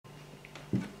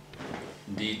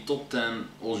The top 10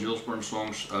 Ozzy Osbourne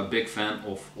songs. A big fan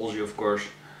of Ozzy, of course.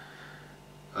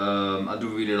 I do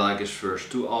really like his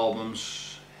first 2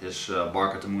 albums. His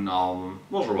Bark at the Moon album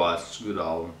was alright, it's a good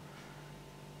album.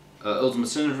 Ultimate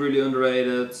Sin is really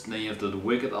underrated. Then you have the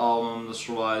Wicked album, that's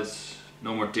alright.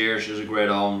 No More Tears is a great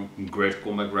album, great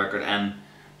comeback record, and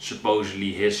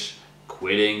supposedly his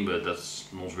quitting, but that's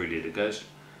not really the case.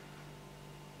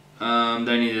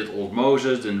 Then he did Old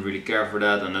Moses, didn't really care for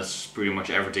that, and that's pretty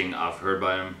much everything I've heard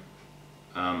by him.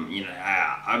 You know,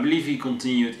 I believe he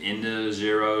continued in the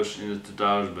zeros in the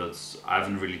 2000s, but I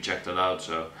haven't really checked that out.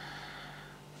 So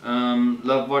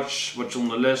what's on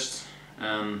the list.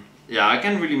 Yeah, I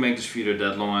can't really make this video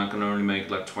that long. I can only make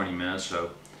like 20 minutes,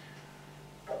 so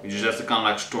you just have to kind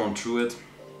of like storm through it.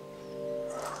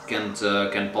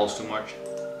 Can't pause too much.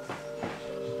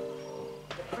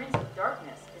 The Prince of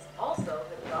Darkness is also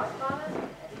the godfather of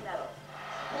heavy metal.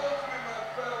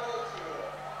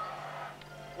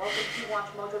 Welcome to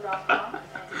WatchMojo.com, and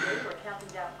today we're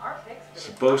counting down our picks for the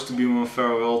Supposed to be my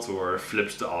farewell tour,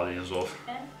 flips the audience off.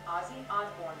 10 Ozzy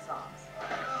Osbourne songs.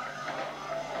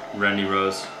 Randy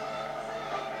Rhoads.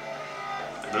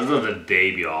 That's not a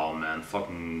debut album, man.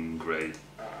 Fucking great.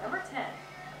 Number 10,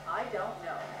 I Don't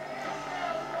Know.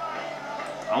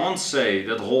 I want to say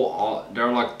that whole there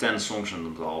are like 10 songs on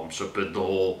that album, so put the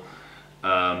whole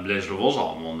Blizzard of Oz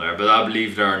album on there, but I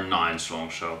believe there are 9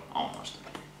 songs, so almost.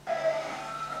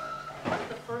 One of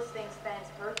the first things fans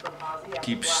heard from Ozzy after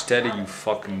Keep Black steady, Sabbath you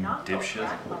fucking was a non-folk dipshit.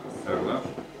 track called The There we go.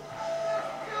 Soul.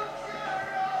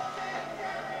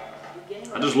 Beginning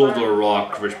I with just a love the fire raw,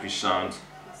 by crispy Randy sound. Rhoads,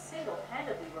 who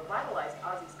single-handedly revitalized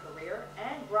Ozzy's career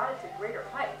and brought it to greater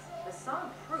heights. The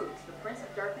song proves the Prince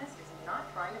of Darkness is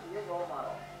not trying to be a role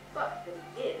model, but that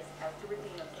he is out to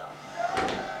redeem himself.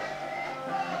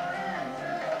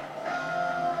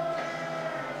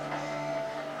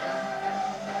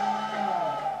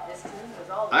 This tune was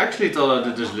all I actually thought I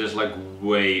did this list like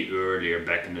way earlier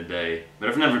back in the day, but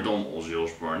I've never done Ozzy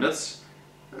Osbourne. That's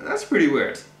pretty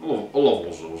weird. I love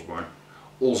Ozzy Osbourne.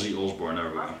 Ozzy Osbourne, there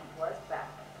we go. Ozzy was back,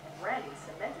 and Randy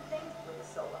cemented things with a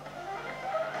solo.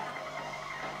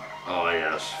 Oh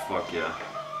yes, fuck yeah.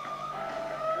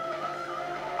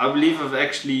 I believe I've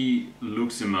actually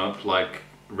looked him up, like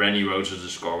Randy Rhoads'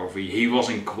 discography. He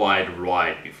wasn't quite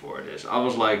right before this. I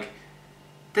was like,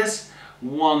 that's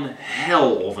one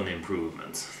hell of an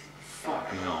improvement.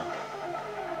 Fucking hell.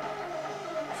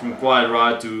 From quite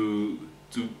right to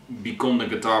become the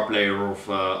guitar player of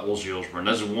Ozzy Osbourne.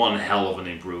 That's one hell of an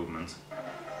improvement.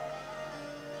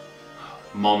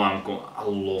 Mama, I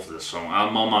love this song.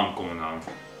 Mama, I'm Coming Home.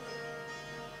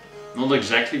 Not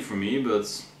exactly for me, but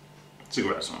it's a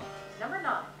great song. Number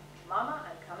 9, Mama,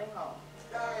 I'm Coming Home.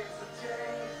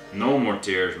 No More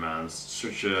Tears, man. It's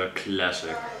such a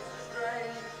classic.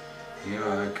 Here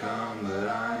I come, but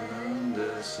I'm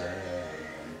the same.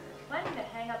 Planning to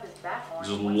hang up his backhorn.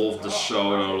 Just love the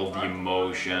solo, I love the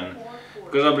emotion.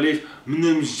 Because I believe my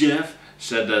name is Jeff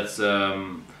said that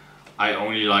I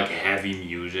only like heavy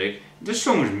music. This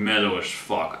song is mellow as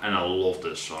fuck, and I love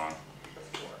this song.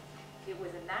 It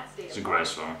was in that state It's a of great mind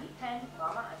song. he penned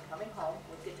Mama, I'm Coming Home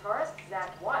with guitarist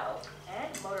Zakk Wylde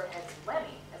and Motorhead's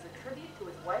Lemmy as a tribute to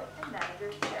his wife and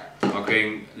manager Sharon.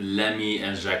 Okay, Lemmy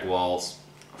and Zakk Wylde,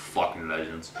 fucking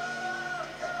legends.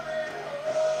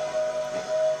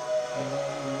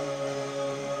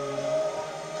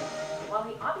 While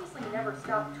he obviously never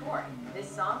stopped touring, this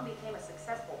song became a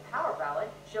successful power ballad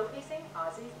showcasing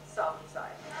Ozzy's softer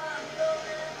side.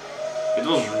 It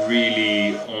was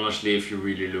really, honestly, if you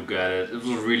really look at it, it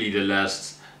was really the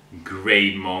last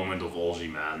great moment of Ozzy,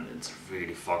 man. It's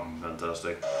really fucking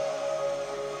fantastic.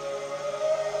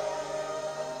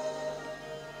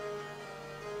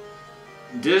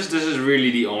 This is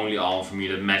really the only album for me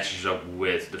that matches up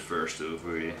with the first 2,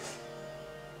 really.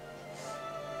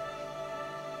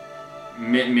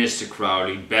 Mr.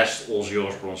 Crowley, best Ozzy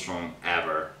Osbourne song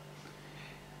ever.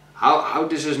 How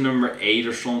this is number 8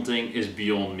 or something is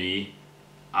beyond me.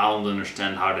 I don't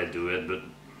understand how they do it, but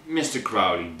Mr.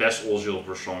 Crowley, best Ozzy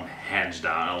Osbourne song, hands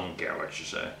down. I don't care what you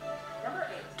say. Number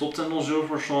 8. Top 10 Ozzy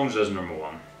Osbourne songs, that's number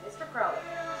 1. Mr. Crowley.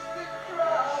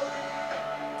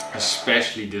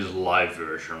 Especially this live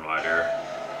version right there.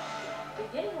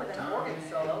 Beginning with an organ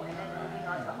solo and then moving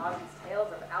on to Ozzy's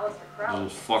tales of Aleister Crowley. I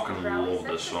fucking Crowley love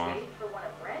sets this the song. stage for one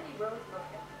of Randy Rhoads'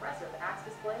 most impressive axe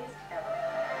displays ever.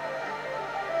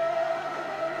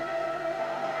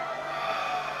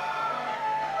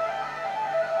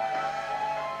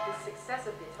 His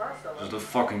successive guitar solos. Just a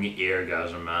fucking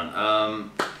eargasm, man.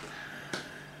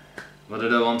 What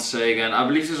did I want to say again? I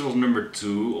believe this was number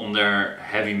 2 on their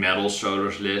heavy metal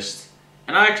solos list.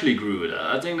 And I actually agree with that.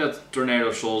 I think that Tornado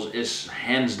of Souls is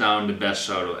hands down the best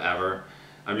solo ever.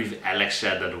 I believe Alex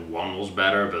said that 1 was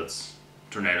better, but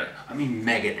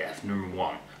Megadeth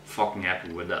 #1. Fucking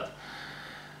happy with that.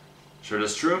 So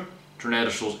that's true. Tornado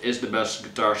of Souls is the best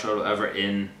guitar solo ever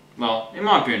in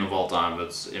my opinion of all time,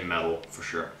 but in metal for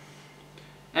sure.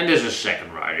 And this is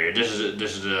second right here. This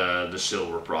is the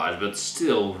silver prize, but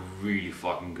still really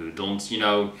fucking good. Don't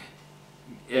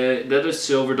that it's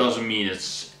silver doesn't mean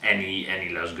it's any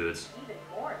less good. Even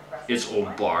more impressive. It's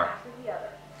on par. After the other,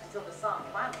 until the song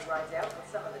finally rides out with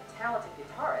some of the talented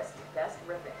guitarists' best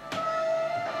riffing.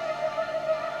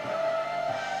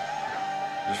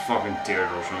 There's fucking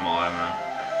teardrops in my eye,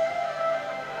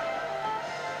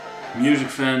 man. Music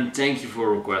fan, thank you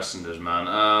for requesting this, man.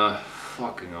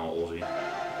 Fucking hell, Ozzy.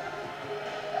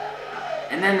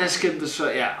 And then they skipped this.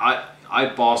 Yeah, I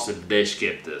paused it, but they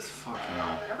skipped it. Fucking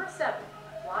hell. Number 7,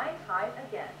 Flying High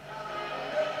Again.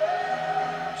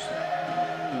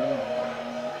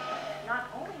 Not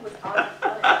only was Ozzy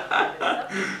unable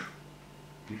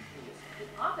he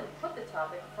often put the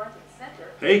topic front and center.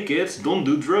 Hey kids, don't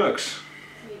do drugs.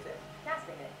 Music,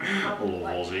 casting it. I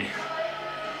love Ozzy.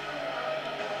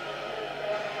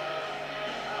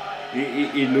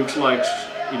 He looks like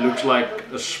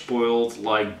a spoiled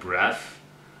brat,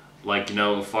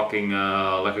 a fucking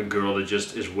like a girl that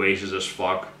just is wasted as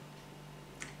fuck,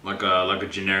 like a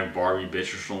generic Barbie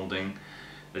bitch or something,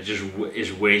 that just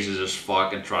is wasted as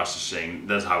fuck and tries to sing.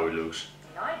 That's how he looks.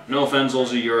 No offense,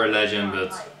 Ozzy, you're a legend,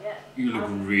 but you look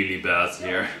really bad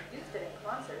here.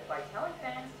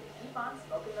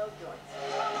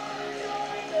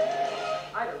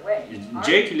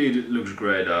 Jakey Lee looks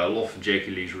great. I love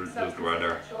Jakey Lee's look right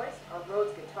there.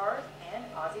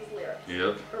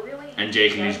 Yep. And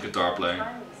Jakey Lee's guitar playing.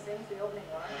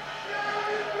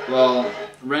 Well,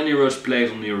 Randy Rhoads plays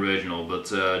on the original, but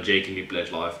Jakey Lee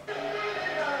plays live.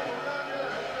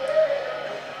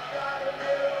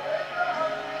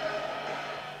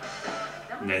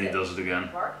 And then he does it again.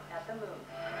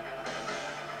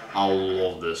 I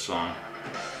love this song.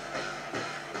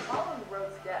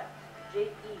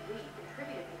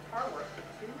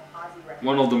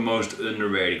 One of the most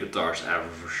underrated guitars ever,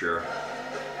 for sure.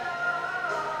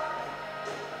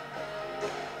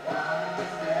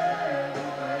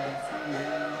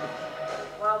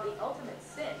 While the Ultimate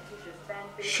Sin features fan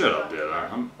favorite Shut up,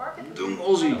 Dylan. I'm doing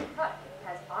Ozzy.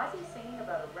 Has Ozzy singing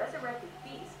about a resurrected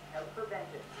beast out for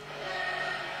vengeance.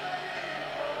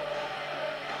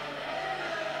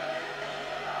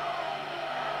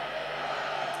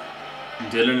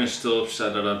 Dylan is still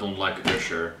upset that I don't like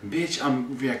Usher. Bitch,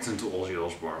 I'm reacting to Ozzy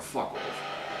Osbourne. Fuck off.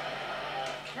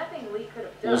 Nothing Lee could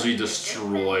have done. Ozzy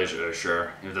destroys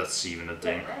Usher, if that's even a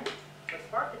thing.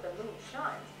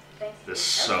 The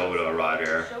solo right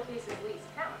here. Showcases Lee's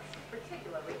talents,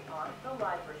 particularly on the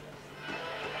live versions.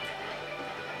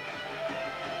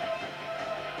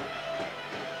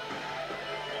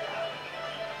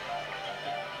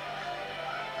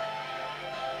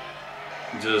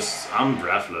 I'm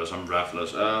breathless.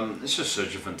 It's just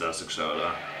such a fantastic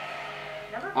solo.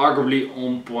 Arguably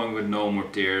on point with No More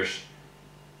Tears.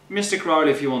 Mr.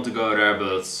 Crowley if you want to go there,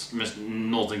 but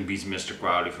nothing beats Mr.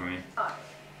 Crowley for me.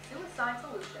 Suicide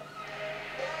Solution.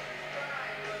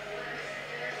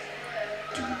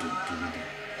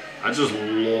 I just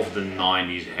love the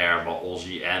 90s hair by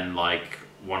Ozzy and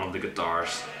one of the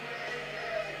guitars.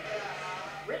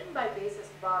 Written by bassist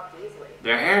Bob Daisley.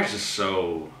 Their hair is just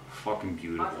so fucking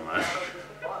beautiful, man.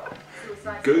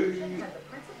 Good.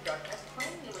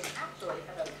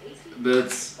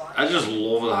 But I just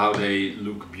love it how they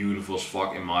look beautiful as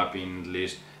fuck, in my opinion at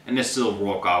least. And they still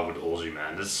rock out with Ozzy,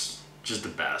 man. That's just the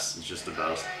best. It's just the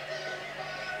best.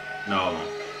 No.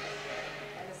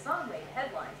 And the song made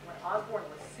headlines when Osbourne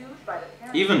was sued by the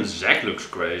parents. Even Zack looks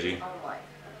crazy.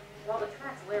 While the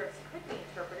track's lyrics could be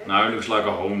interpreted. Now he looks like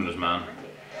a homeless man.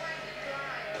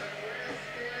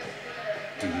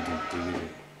 The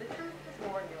truth is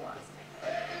more nuanced.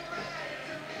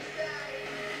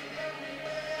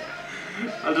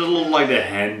 I just love the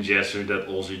hand gesture that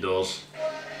Ozzy does.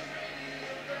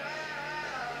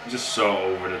 Just so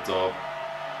over the top.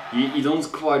 You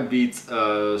don't quite beat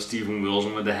Steven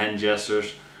Wilson with the hand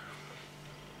gestures.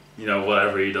 You know,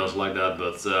 whatever he does like that,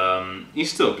 but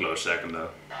he's still close second though.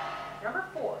 Number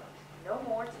 4, No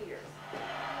More Tears.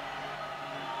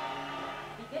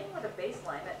 Beginning with a bass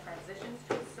line that transitions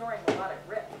to a soaring melodic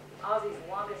riff, Ozzy's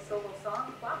longest solo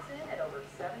song clocks in at over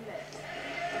 7 minutes.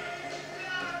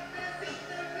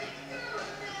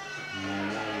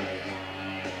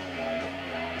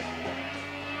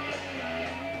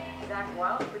 Zakk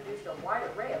Wylde produced a wide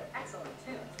array of excellent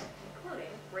tunes,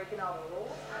 including Breaking All the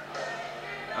Rules.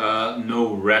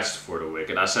 No rest for the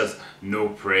wicked. I said no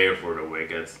prayer for the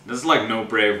wicked. That's like no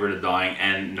prayer for the dying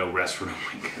and no rest for the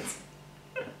wicked.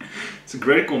 It's a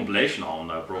great compilation album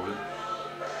though, probably.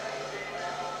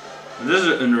 This is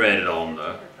an underrated album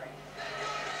though.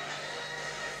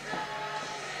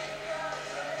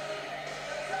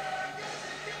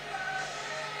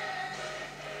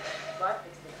 But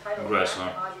it's the title Great track song.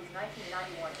 of Ozzy's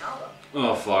 1991 album.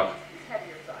 Oh fuck. His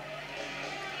heavier side.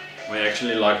 When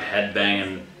actually like headbang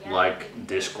and like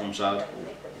this comes out.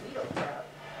 Make the Beatles proud.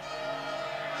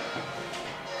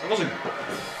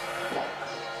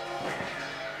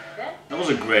 That was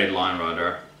a great line right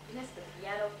there. Then it's the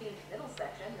piano-themed middle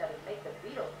section that would make the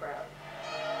Beatles proud.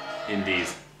 Indeed.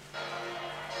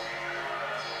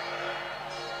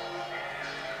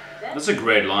 Then That's a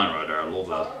great line right there. I love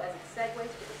that. follow as it segues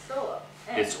to the solo.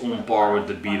 And It's on par with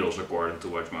the Beatles according to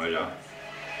WatchMojo.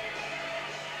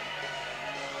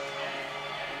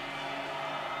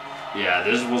 Yeah,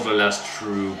 this was the last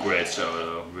true great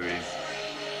solo, really.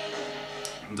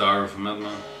 Diary of a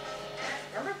Madman.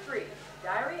 Number 3,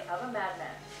 Diary of a Madman.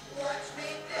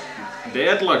 They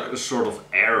had like a sort of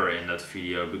error in that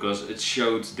video because it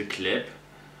showed the clip.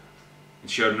 It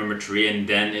showed number 3 and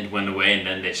then it went away and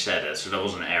then they said it, so that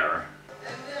was an error.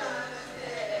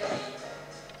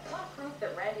 Want proof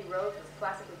that Randy Rhoads was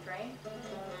classically trained?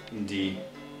 Indeed.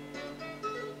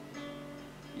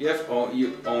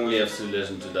 You only have to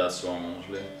listen to that song,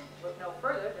 honestly. Look no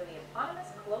further than the eponymous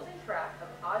closing track of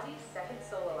Ozzy's second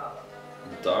solo album.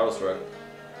 The title track.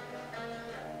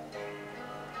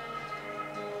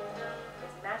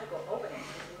 Its magical opening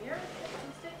is mirrored in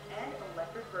acoustic and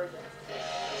electric versions.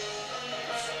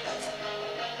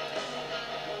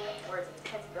 Where its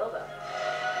intense build-up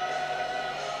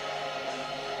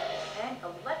and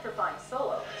electrifying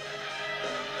solo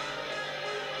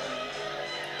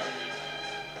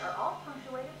are all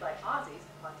punctuated by Ozzy's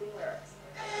haunting lyrics.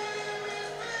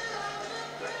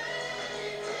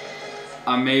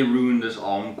 I may ruin this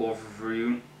album cover for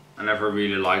you. I never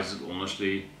really liked it,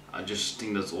 honestly. I just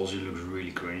think that Ozzy looks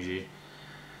really cringy.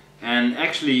 And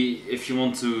actually, if you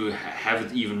want to have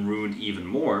it even ruined even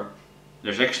more,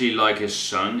 there's actually like his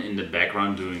son in the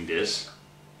background doing this.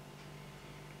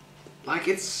 Like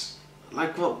it's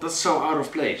like what? That's so out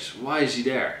of place. Why is he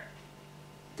there?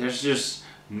 There's just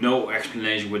no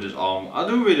explanation with this album. I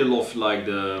do really love like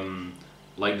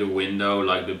the window,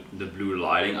 like the blue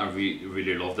lighting. I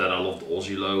really love that. I love the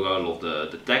Ozzy logo. I love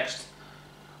the text.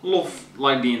 I love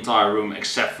like the entire room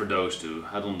except for those two.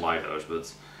 I don't like those,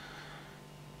 but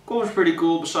cover's pretty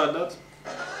cool. Beside that,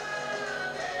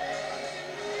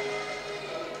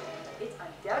 It's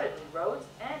undoubtedly Rhoads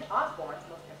and Osbourne's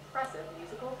most impressive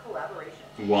musical collaboration.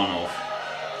 one off.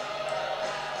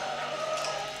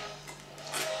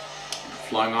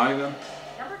 Flying High again.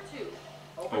 Number 2,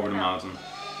 Over the Mountain.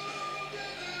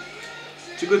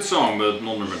 It's a good song, but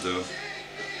not number 2.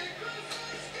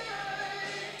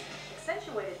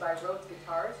 Accentuated by Rhoads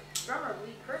guitars, drummer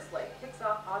Lee Kerslake kicks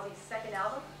off Ozzy's second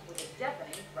album with a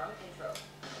deafening drum intro.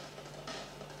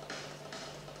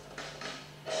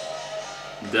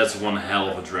 That's one hell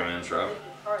of a drum intro. With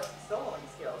guitarist soloing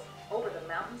skills, Over the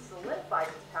Mountain solidifies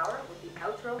its power with the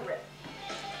outro riff.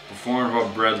 Performed by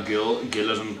Brad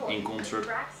Gillis in concert. The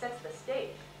track sets the stage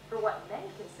for what many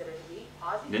consider to be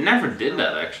Ozzy's. They never did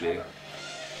that actually.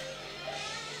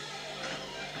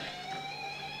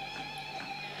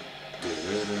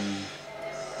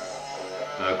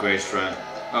 Great track.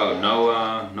 Oh, no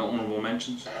honorable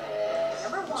mentions.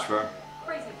 Number 1, That's fair.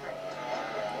 Crazy Train.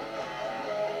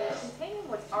 Containing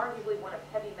what's arguably one of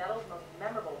heavy metal's most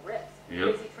memorable riffs,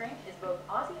 Yep. Crazy Train is both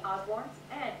Ozzy Osbourne's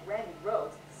and Randy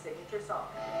Rhoads' signature song.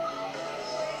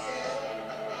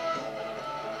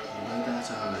 That's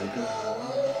how they go.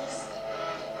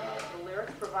 The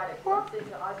lyrics provide a glimpse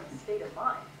into Ozzy's state of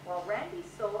mind, while Randy's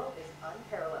solo is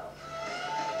unparalleled.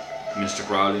 Mr.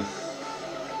 Crowley.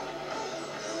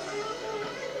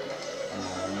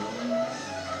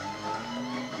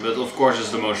 But of course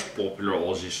it's the most popular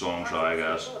Ozzy song, so I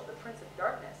guess. Of the Prince of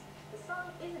Darkness, the song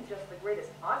isn't just the greatest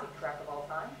Ozzy track of all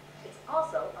time, it's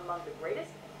also among the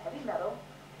greatest in heavy metal,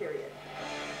 period.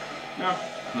 Yeah,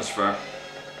 that's fair.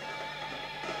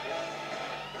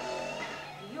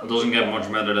 Do you It doesn't get agree?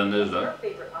 much better than this though. Your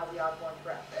favorite Ozzy Osbourne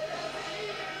track?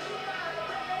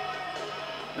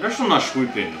 There's some nice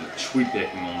sweep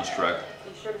picking on this track.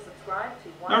 Be sure to subscribe to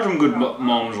There are some good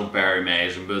moments on Perry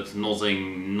Mason, but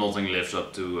nothing lives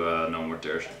up to No More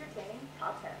Tears. Entertaining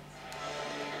top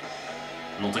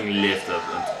 10s. Nothing lived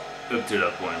up to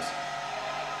that point.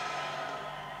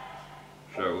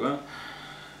 So we go.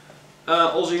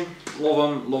 Ozzy,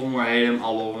 love him or hate him, I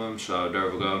love him, so there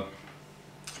we go.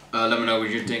 Let me know what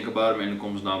you think about him in the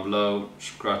comments down below.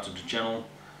 Subscribe to the channel.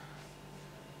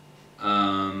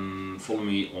 Follow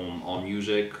me on All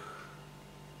Music,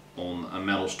 on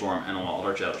Metal Storm and on my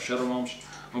other channel, Shadow Realms.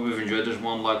 Hope you've enjoyed this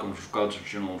one. Like, comment, subscribe to the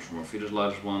channel for more videos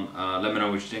like this one. Let me know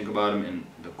what you think about him in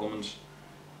the comments.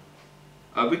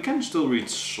 We can still read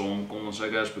some comments, I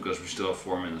guess, because we still have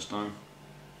 4 minutes time.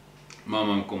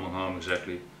 Mama, I'm coming home,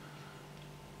 exactly.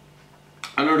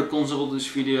 I know the concept of these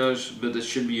videos, but it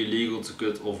should be illegal to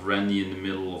cut off Randy in the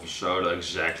middle of a solo,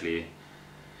 exactly.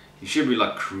 You should be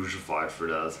like crucified for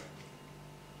that.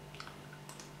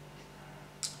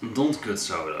 Don't cut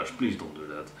solos, please don't do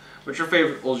that. What's your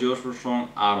favorite Ozzy Osbourne song?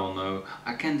 I don't know.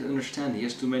 I can't understand, he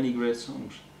has too many great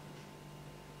songs.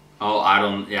 Oh, I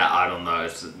don't know,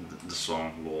 it's the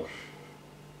song, lol.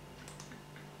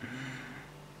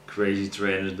 Crazy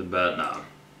Train is the bad, no.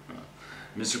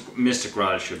 Mr.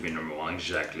 Crowley should be number 1,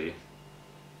 exactly.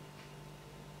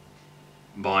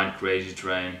 Behind Crazy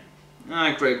Train.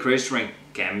 Crazy Train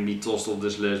can be tossed off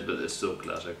this list, but it's still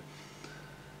classic.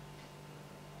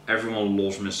 Everyone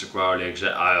loves Mr. Crowley,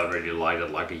 I already liked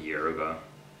it like a year ago.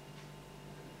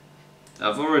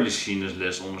 I've already seen this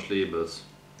list honestly, but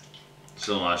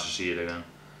still nice to see it again.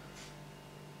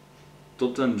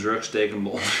 Top 10 drugs taken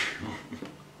by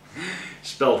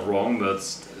spelled wrong, but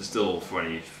still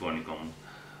funny comment.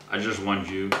 I just want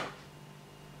you.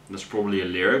 That's probably a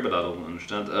lyric, but I don't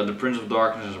understand. The Prince of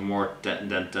Darkness has more than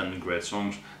 10 great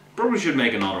songs. Probably should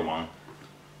make another one.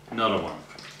 Another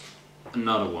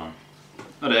one.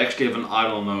 Oh, they actually have an I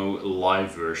don't know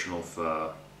live version of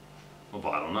I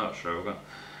don't know, so we go.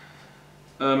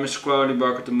 Mr. Crowley,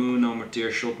 Bark at the Moon, No More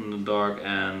Tears, Shot in the Dark,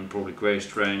 and probably Crazy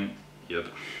Train. Yep.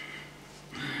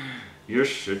 You're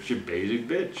such a basic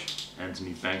bitch,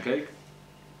 Anthony Pancake.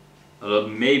 That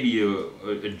may be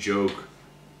a joke,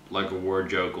 like a word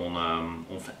joke on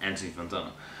Anthony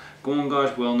Fantana. Come on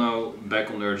guys, well now,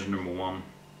 Back on Earth is number 1.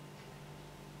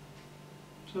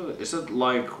 So is that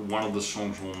like one of the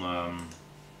songs on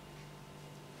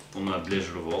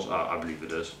Blizzard of Oz? I believe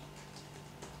it is.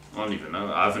 I don't even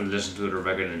know. I haven't listened to the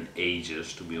record in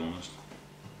ages, to be honest.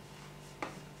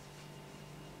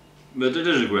 But it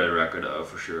is a great record though,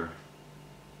 for sure.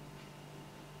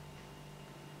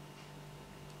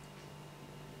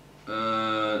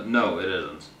 No, it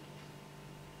isn't.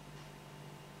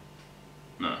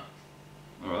 No.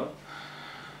 Alright.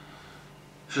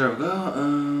 So there we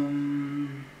go.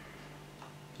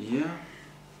 Yeah.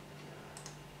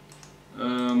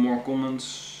 More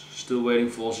comments. Still waiting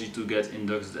for Ozzy to get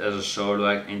inducted as a solo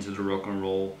act into the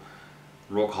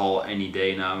Rock Hall any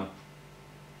day now.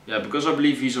 Yeah, because I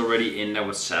believe he's already in there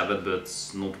with Sabbath,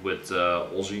 but not with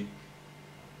Ozzy.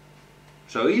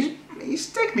 So he's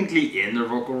technically in the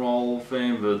Rock and Roll Hall of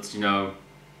Fame, but you know,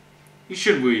 he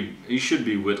should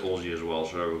be with Ozzy as well.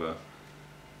 So there we go.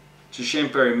 It's a shame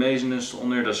Perry Mason is on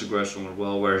there. That's a great song as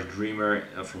well. Where's Dreamer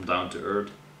from Down to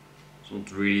Earth? It's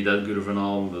not really that good of an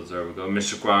album, but there we go.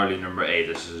 Mr. Crowley number 8.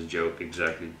 This is a joke,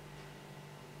 exactly.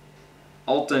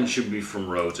 All 10 should be from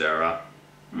Rhodes era.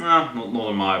 Nah, not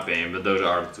in my opinion, but those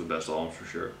are the 2 best albums for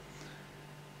sure.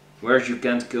 Where's You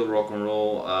Can't Kill Rock and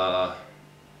Roll? I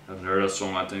haven't heard that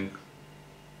song, I think.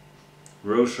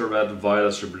 Roses are red,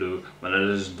 violets are blue. When I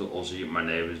listen to Ozzy, my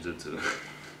neighbors do too.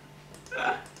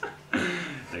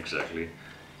 Exactly.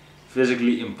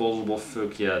 Physically Impossible,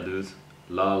 fuck yeah dude.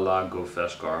 La La, Go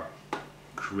Fast Car.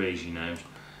 Crazy names.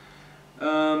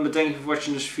 But thank you for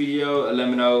watching this video. Let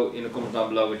me know in the comments down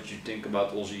below what you think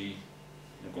about Ozzy.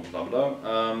 In the comments down below.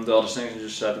 The other things I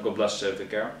just said, God bless you, take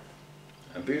care.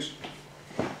 And peace.